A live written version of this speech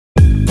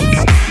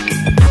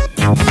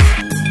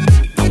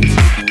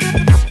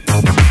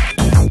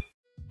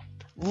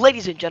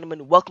Ladies and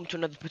gentlemen, welcome to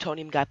another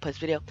Plutonium Guy Plays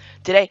video.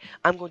 Today,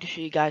 I'm going to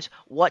show you guys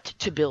what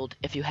to build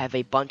if you have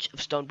a bunch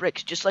of stone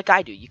bricks, just like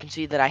I do. You can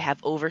see that I have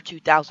over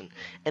 2,000,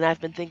 and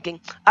I've been thinking,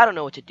 I don't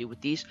know what to do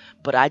with these,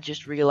 but I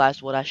just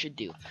realized what I should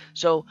do.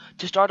 So,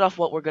 to start off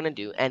what we're going to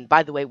do, and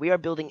by the way, we are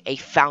building a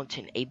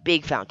fountain, a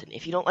big fountain.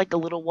 If you don't like the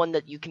little one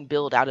that you can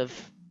build out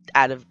of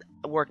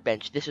a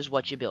workbench, this is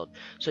what you build.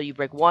 So you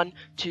break 1,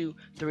 2,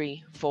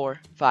 3, 4,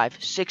 5,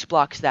 6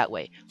 blocks that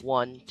way.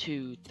 1,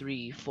 2,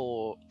 3,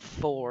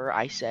 4,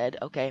 I said,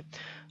 okay.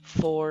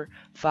 4,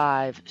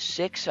 5,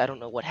 6, I don't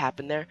know what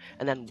happened there,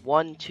 and then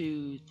 1,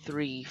 2,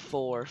 3,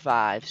 4,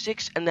 5,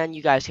 6, and then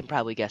you guys can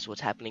probably guess what's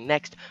happening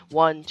next.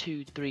 1,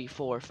 2, 3,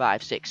 4,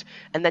 5, 6,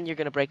 and then you're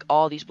going to break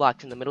all these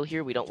blocks in the middle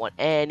here. We don't want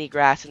any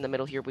grass in the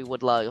middle here. We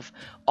would love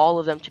all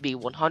of them to be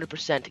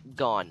 100%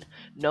 gone.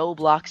 No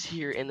blocks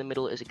here in the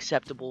middle is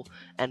acceptable,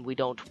 and we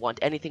don't want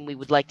anything. We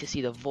would like to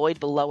see the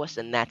void below us,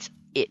 and that's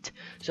it.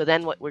 So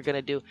then what we're going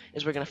to do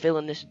is we're going to fill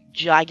in this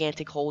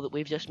gigantic hole that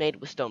we've just made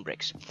with stone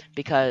bricks,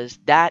 because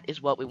that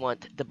is what we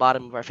want the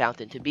bottom of our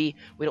fountain to be.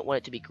 We don't want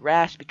it to be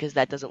grass because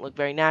that doesn't look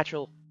very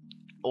natural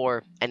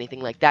or anything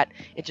like that.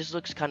 It just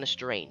looks kind of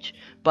strange.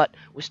 But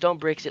with stone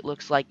bricks, it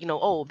looks like,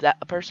 oh, that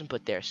a person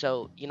put there.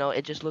 So,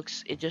 it just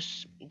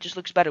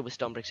looks better with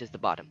stone bricks as the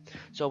bottom.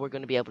 So we're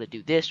going to be able to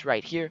do this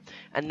right here.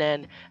 And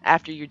then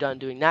after you're done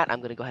doing that, I'm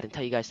going to go ahead and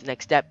tell you guys the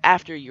next step.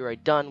 After you are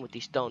done with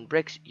these stone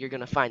bricks, you're going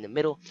to find the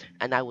middle,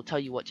 and I will tell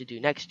you what to do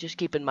next. Just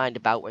keep in mind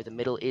about where the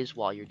middle is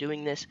while you're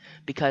doing this,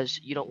 because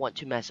you don't want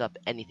to mess up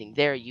anything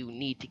there. You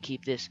need to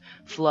keep this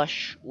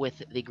flush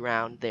with the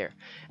ground there.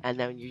 And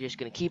then you're just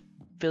going to keep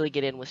filling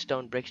it in with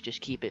stone bricks. Just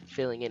keep it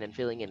filling in and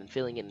filling in and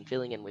filling in and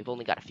filling in. We've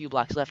only got a few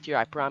blocks left here,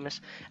 I promise.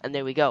 And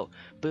there we go.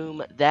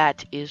 Boom.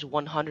 That is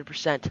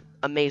 100%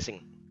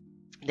 amazing.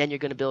 Then you're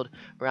going to build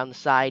around the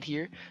side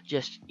here.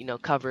 Just,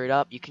 cover it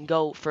up. You can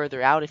go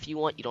further out if you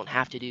want. You don't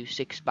have to do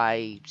 6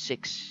 by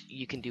 6.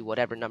 You can do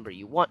whatever number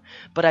you want.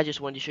 But I just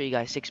wanted to show you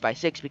guys 6 by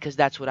 6 because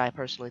that's what I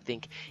personally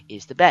think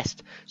is the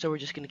best. So we're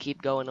just going to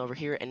keep going over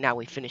here, and now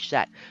we finished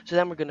that. So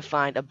then we're going to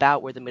find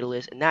about where the middle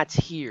is, and that's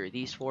here,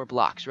 these 4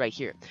 blocks right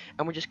here.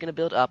 And we're just going to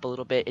build up a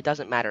little bit. It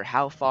doesn't matter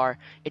how far.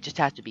 It just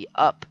has to be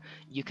up.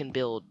 You can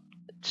build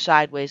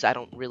sideways.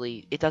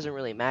 It doesn't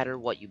really matter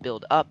what you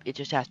build up. It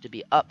just has to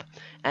be up.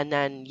 And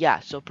then yeah,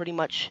 so pretty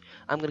much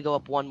I'm gonna go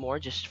up one more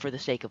just for the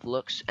sake of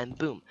looks, and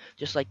boom,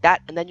 just like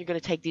that. And then you're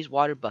gonna take these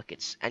water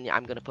buckets, and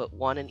I'm gonna put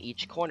one in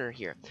each corner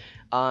here.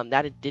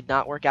 That did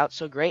not work out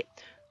so great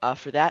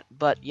for that,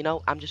 but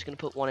I'm just gonna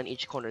put one in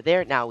each corner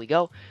there. Now we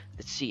go.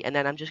 Let's see, and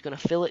then I'm just gonna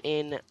fill it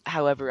in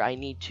however I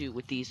need to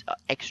with these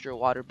extra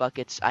water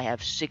buckets. I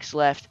have 6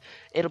 left.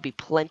 It'll be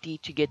plenty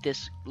to get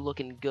this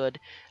looking good.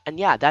 And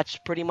yeah, that's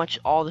pretty much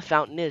all the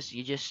fountain is.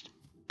 You just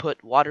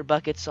put water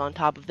buckets on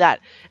top of that.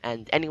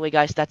 And anyway,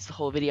 guys, that's the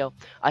whole video.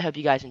 I hope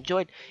you guys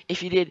enjoyed.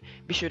 If you did,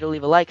 be sure to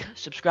leave a like,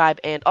 subscribe,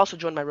 and also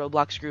join my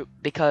Roblox group,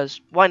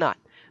 because why not?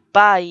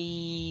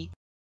 Bye.